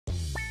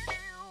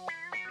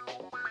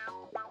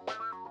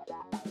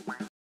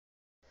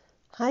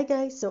Hi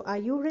guys, so are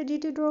you ready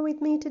to draw with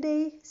me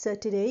today? So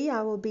today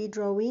I will be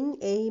drawing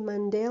a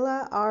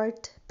Mandala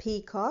Art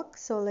peacock.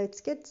 So let's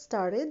get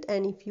started,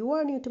 and if you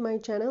are new to my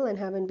channel and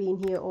haven't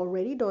been here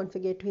already, don't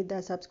forget to hit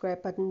that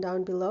subscribe button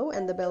down below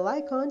and the bell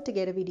icon to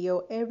get a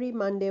video every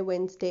Monday,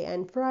 Wednesday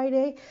and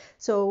Friday.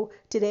 So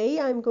today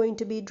I'm going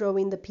to be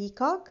drawing the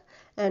peacock,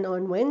 and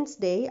on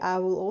Wednesday I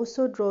will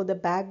also draw the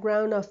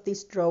background of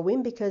this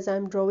drawing because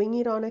I'm drawing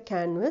it on a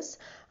canvas.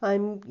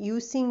 I'm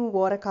using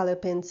watercolor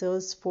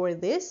pencils for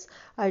this.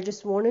 I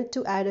just wanted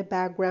to add a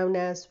background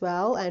as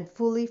well and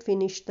fully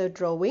finish the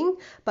drawing,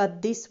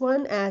 but this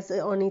one as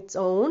on its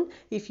own,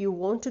 if you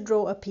want to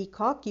draw a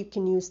peacock, you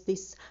can use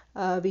this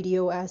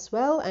video as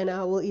well, and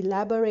I will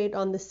elaborate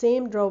on the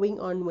same drawing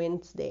on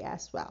Wednesday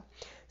as well.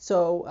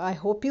 So I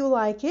hope you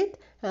like it,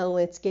 and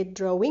let's get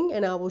drawing,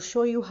 and I will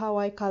show you how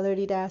I colored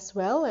it as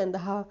well and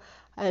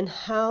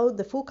how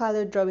the full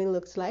color drawing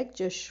looks like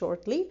just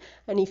shortly.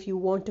 And if you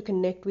want to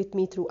connect with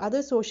me through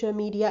other social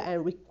media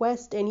and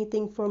request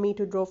anything for me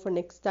to draw for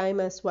next time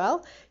as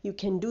well, you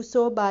can do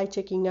so by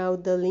checking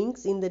out the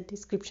links in the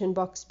description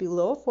box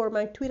below for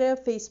my Twitter,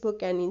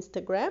 Facebook and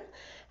Instagram,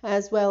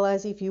 as well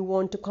as if you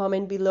want to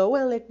comment below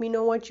and let me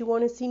know what you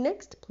want to see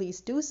next,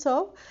 please do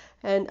so,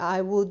 and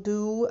I will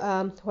do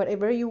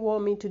whatever you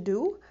want me to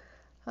do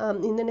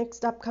in the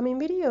next upcoming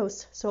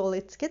videos. So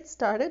let's get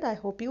started. I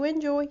hope you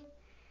enjoy.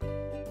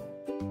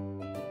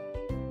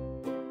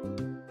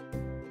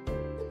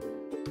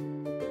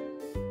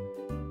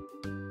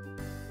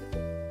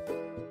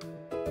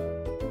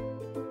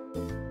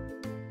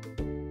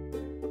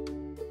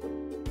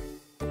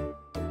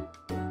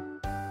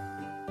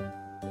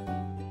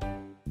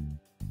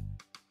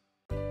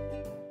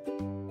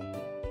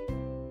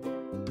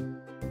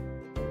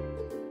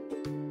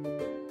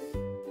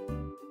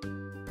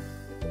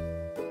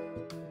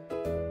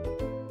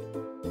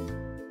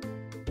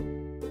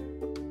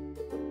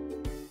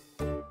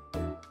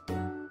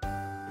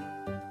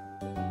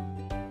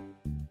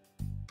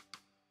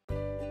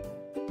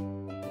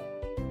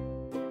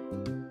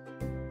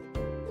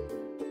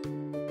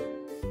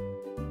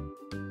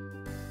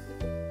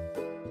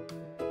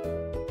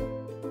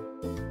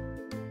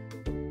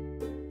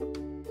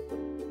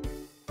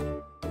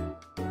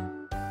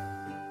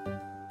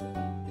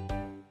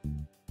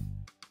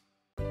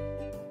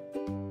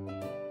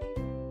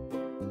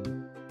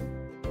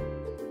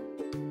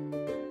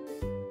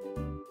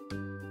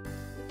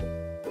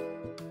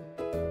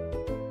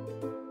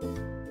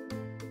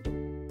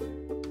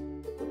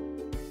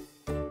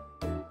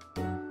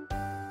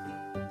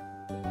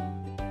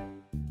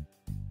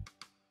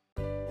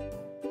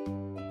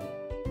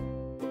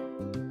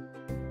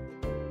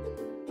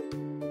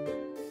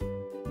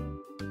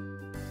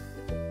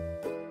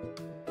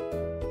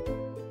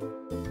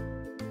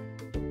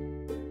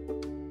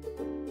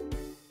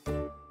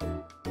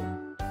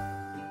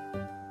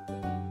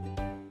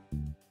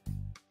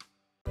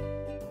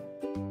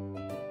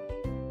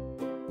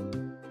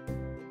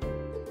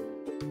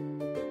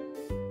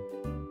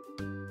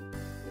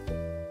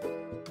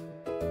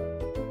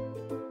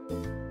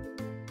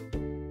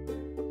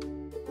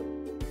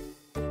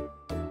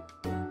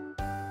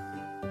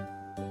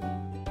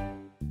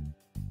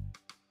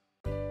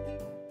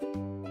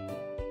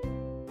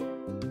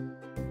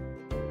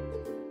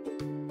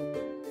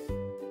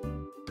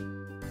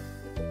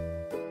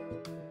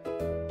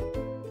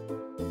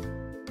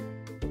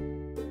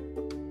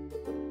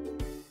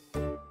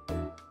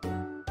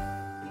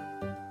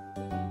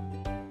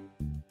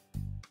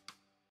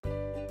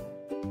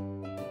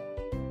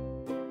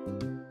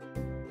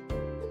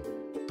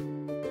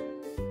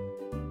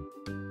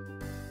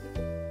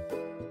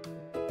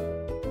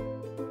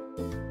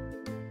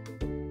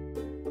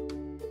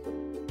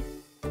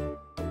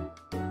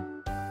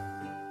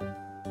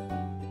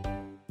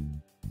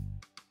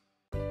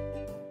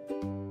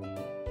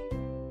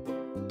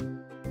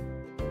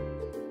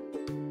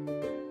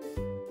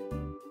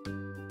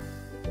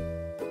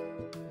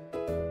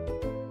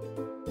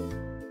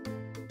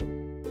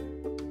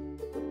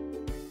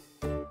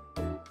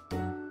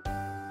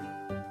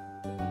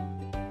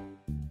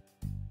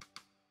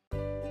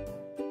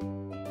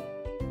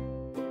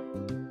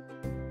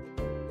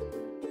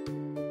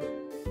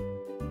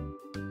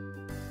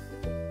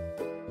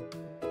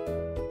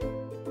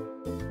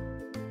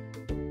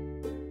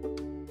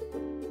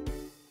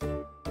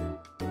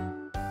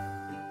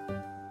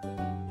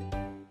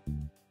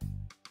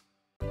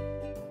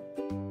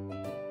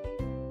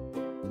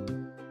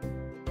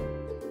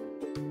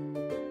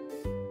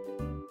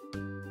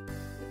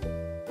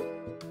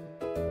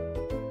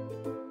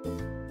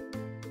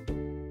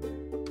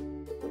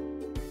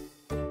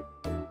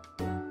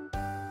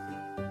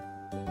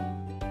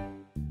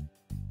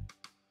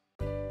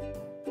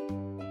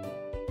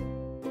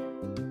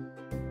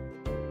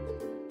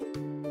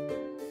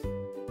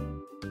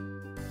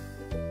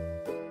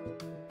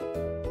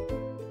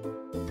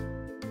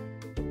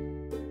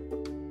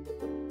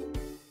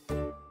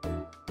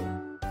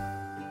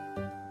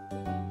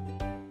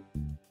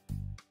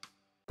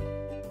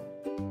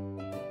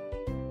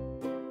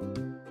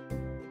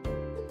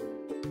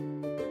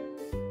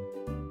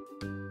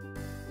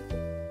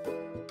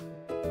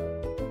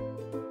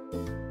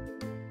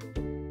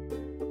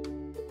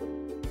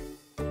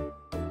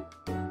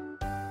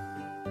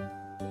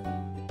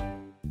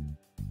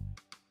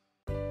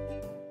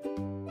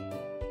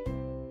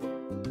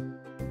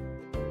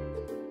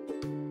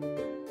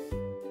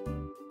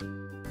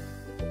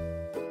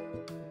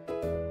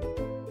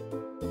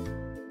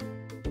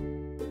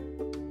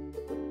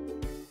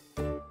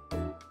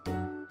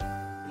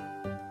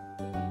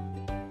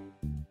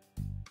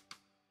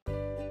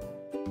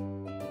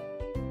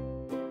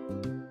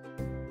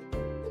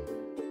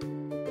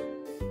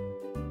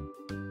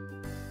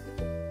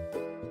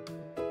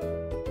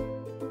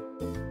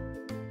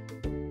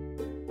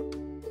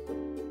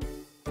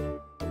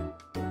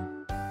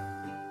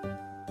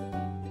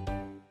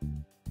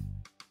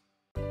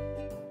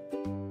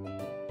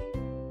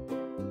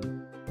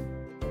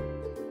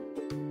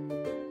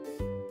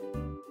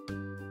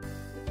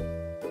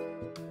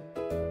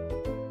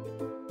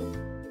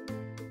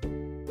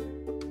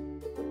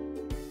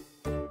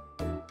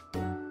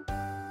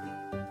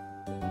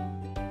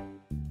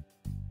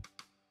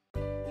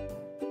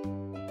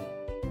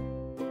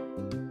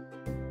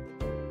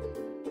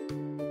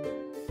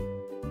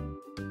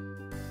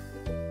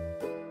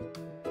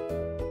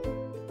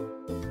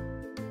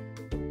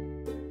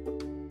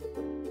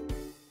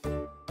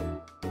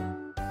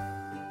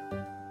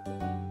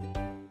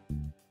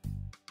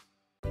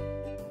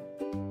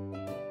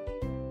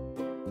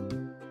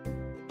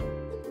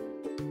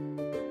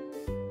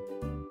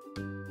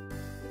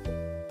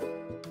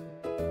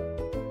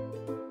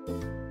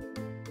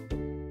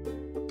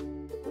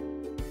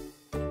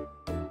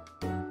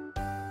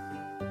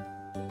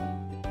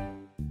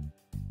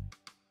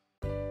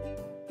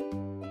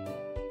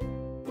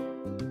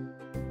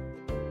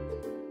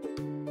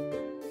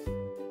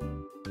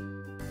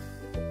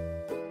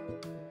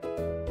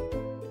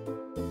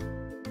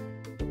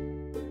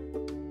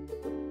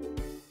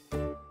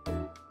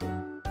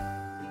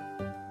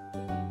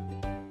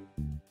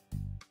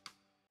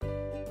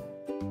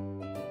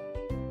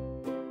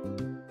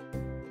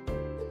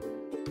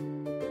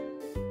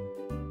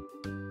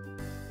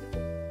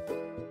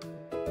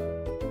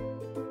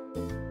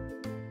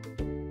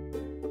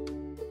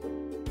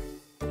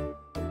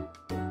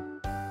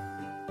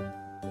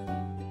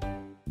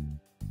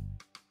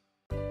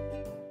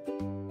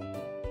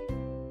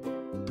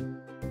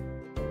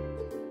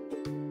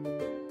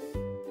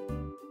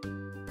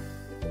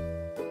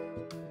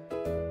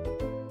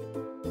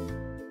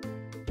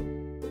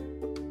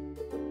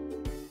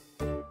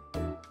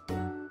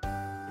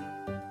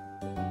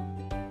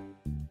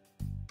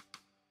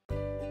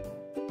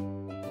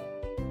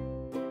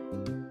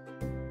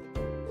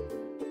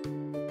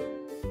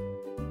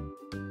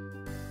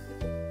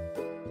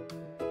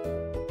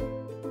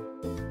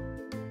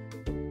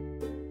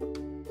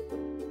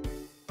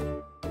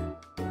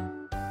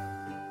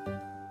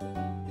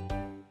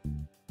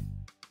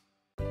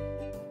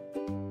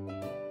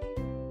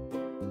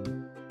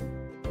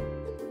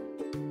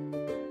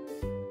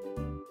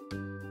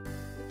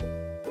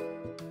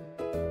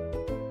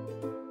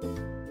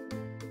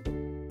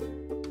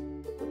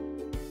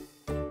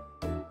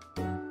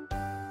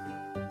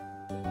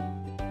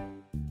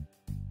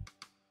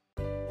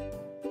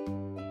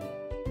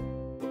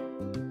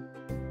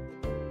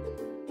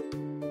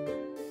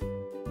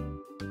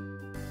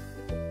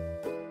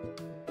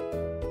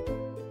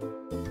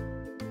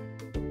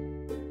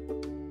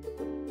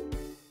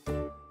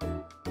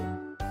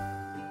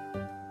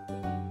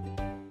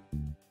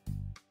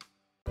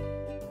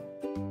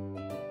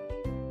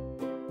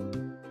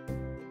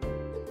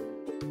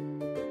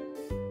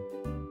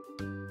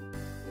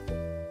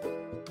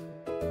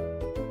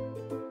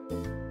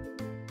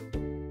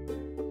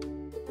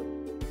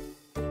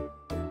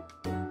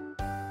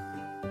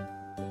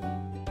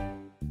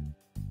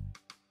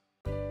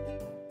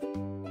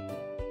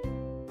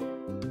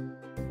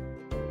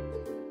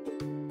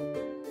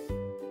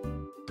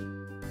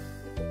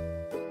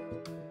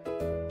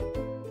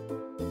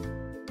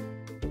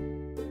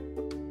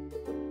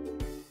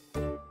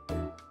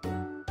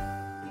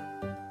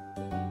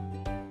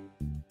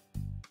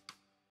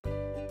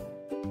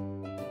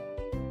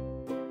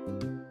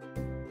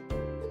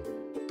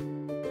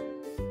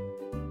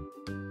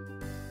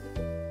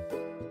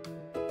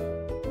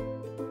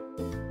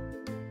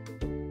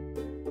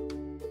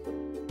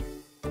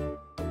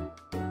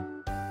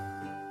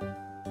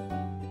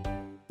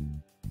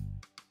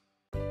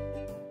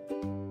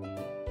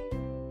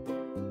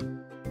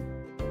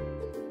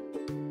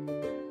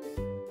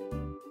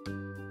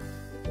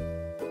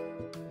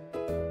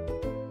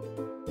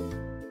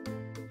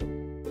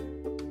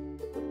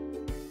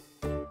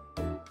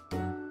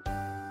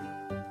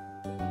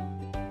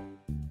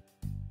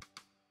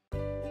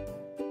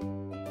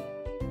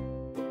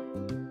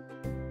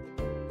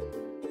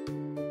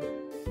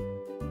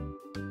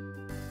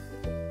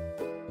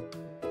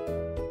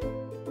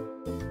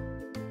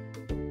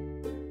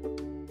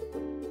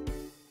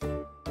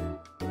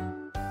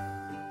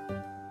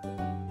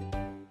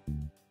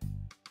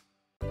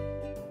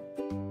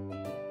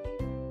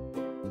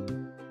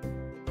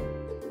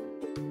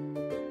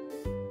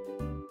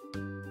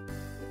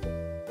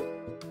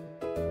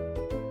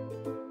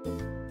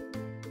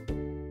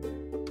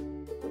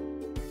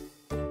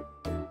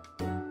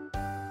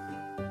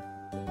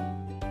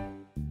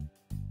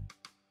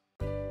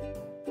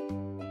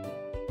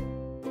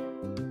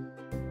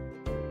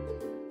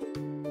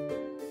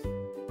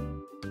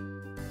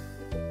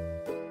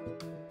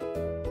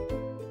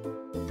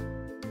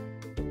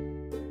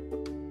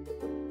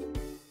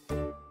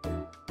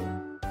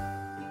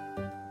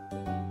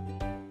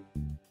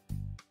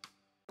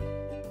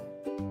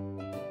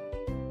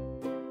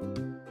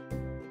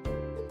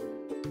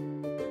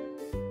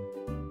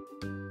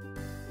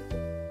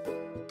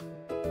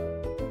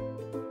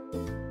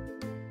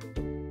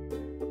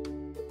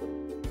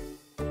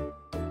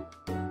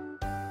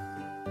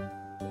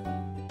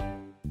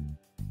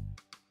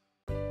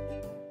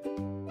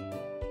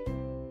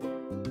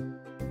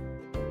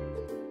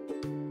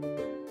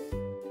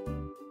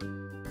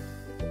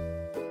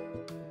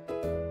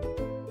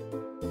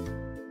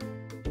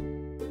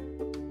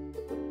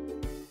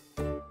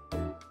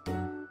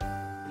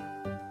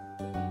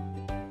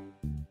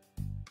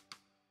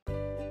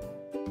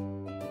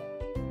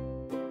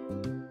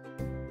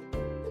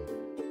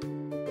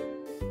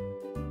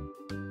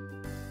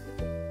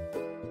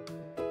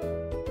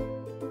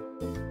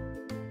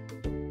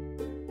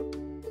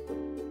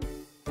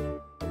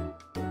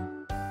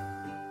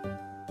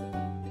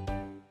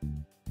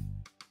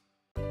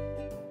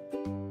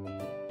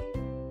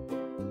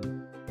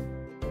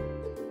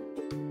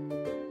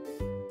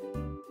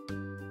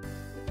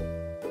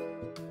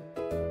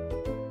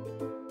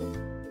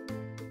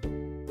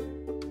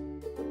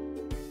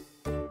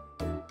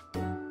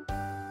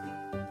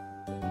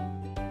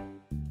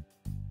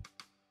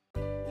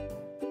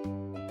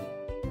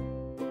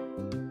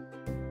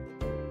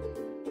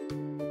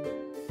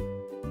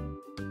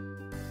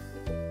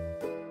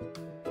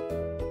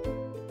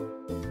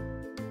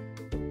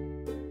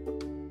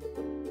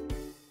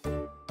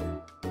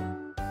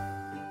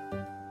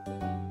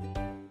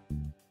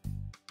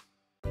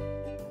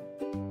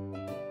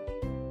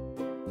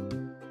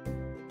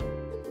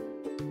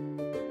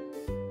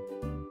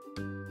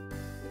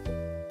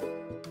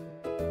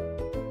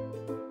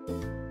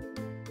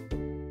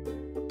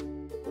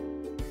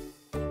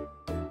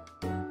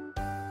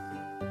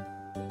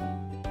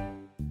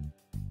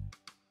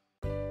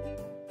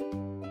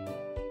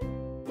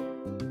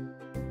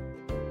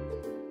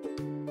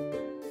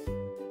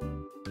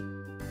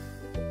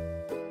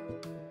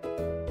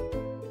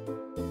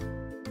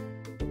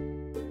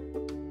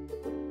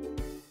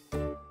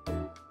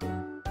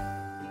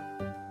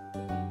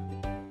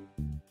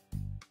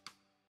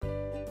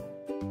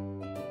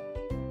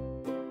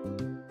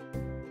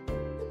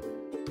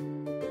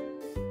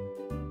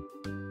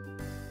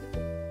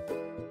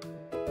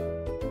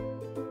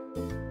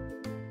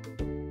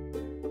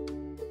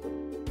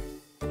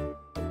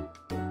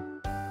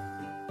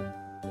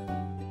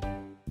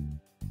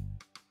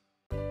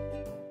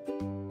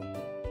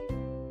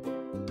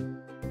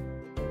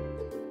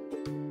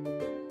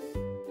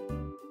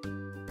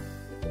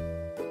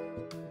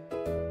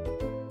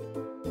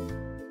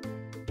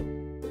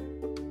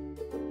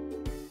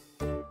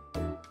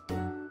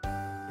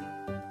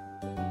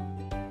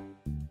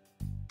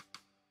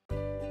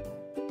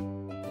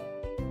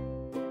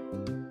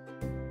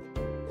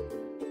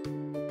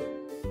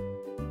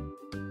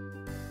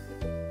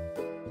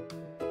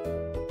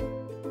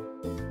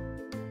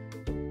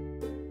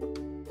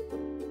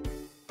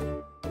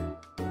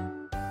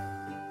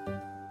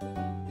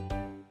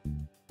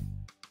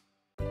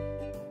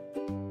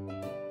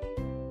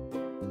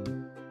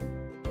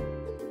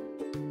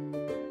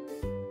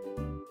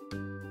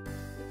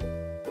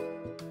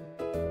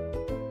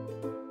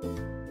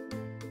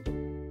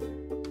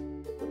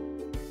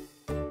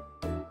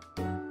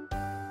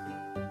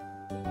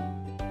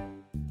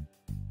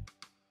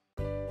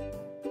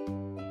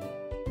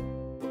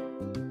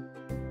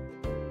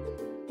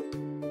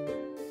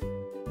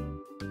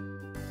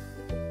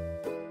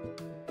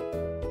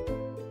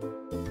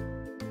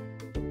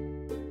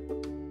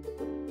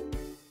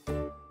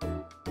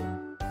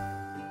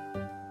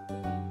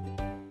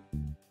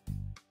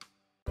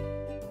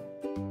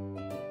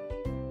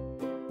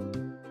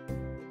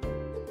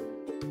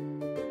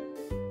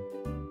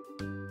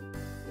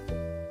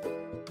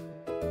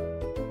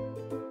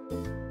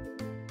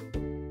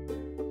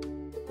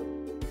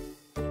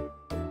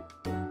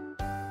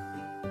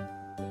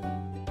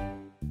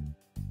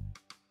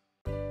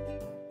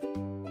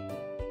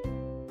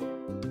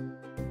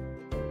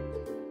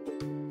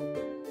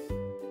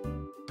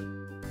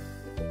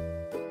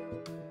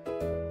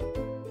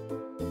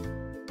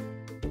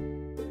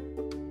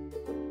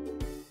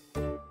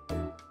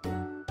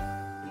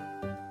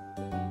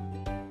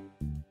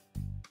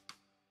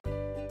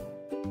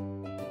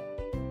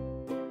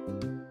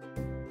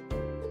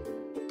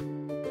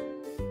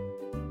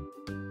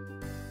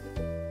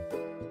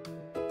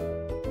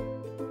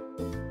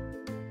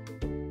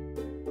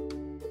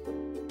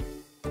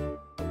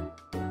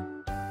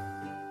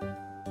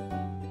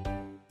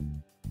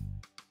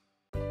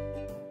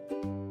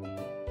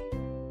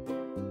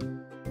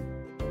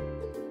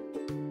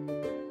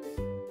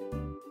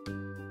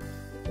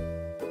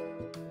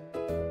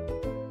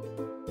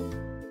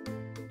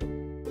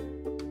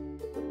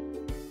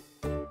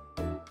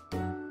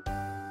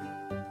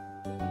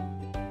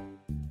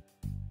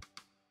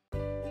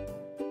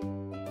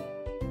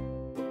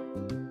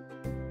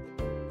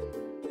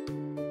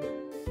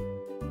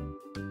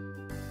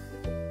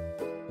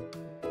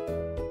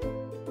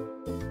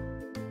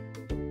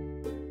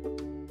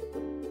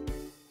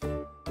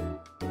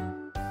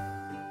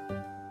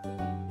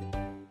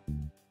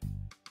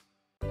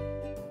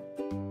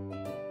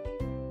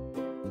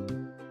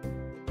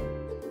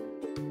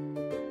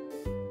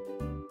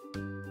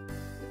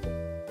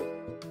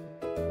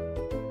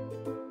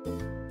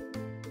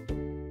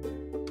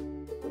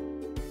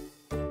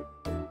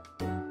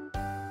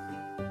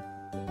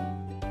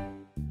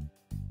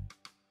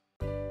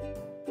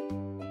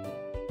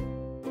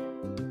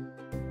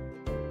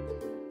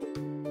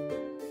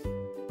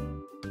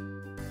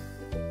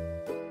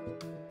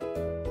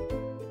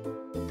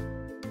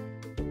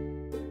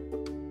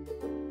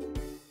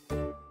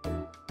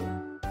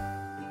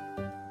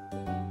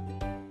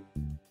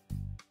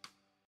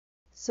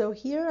 So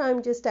here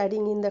I'm just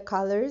adding in the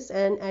colors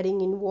and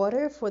adding in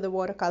water for the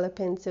watercolor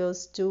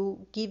pencils to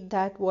give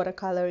that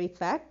watercolor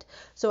effect.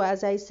 So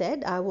as I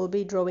said, I will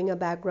be drawing a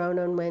background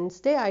on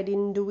Wednesday. I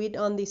didn't do it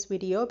on this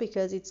video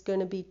because it's going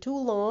to be too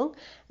long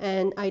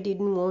and I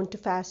didn't want to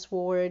fast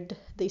forward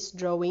this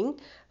drawing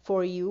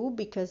for you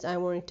because I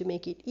wanted to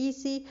make it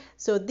easy.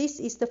 So this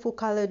is the full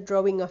color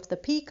drawing of the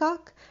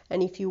peacock,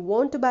 and if you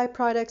want to buy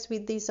products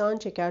with this on,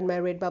 check out my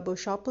Redbubble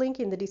shop link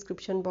in the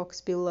description box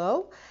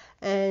below.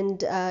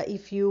 And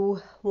if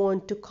you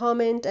want to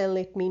comment and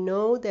let me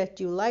know that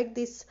you like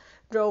this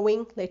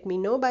drawing, let me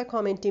know by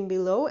commenting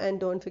below,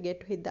 and don't forget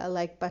to hit that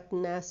like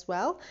button as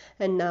well.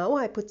 And now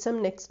I put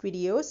some next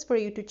videos for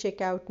you to check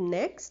out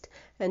next,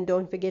 and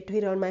don't forget to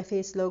hit on my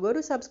face logo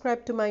to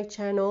subscribe to my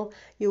channel.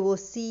 You will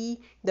see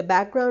the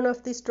background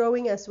of this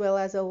drawing as well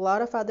as a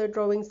lot of other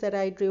drawings that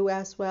I drew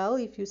as well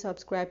if you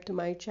subscribe to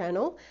my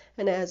channel.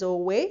 And as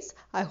always,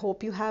 I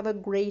hope you have a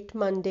great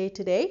Monday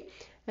today,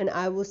 and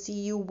I will see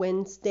you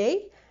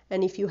Wednesday.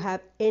 And if you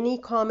have any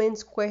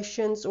comments,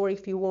 questions, or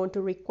if you want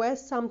to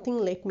request something,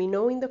 let me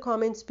know in the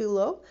comments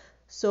below.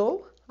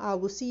 So I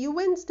will see you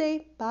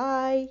Wednesday.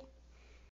 Bye.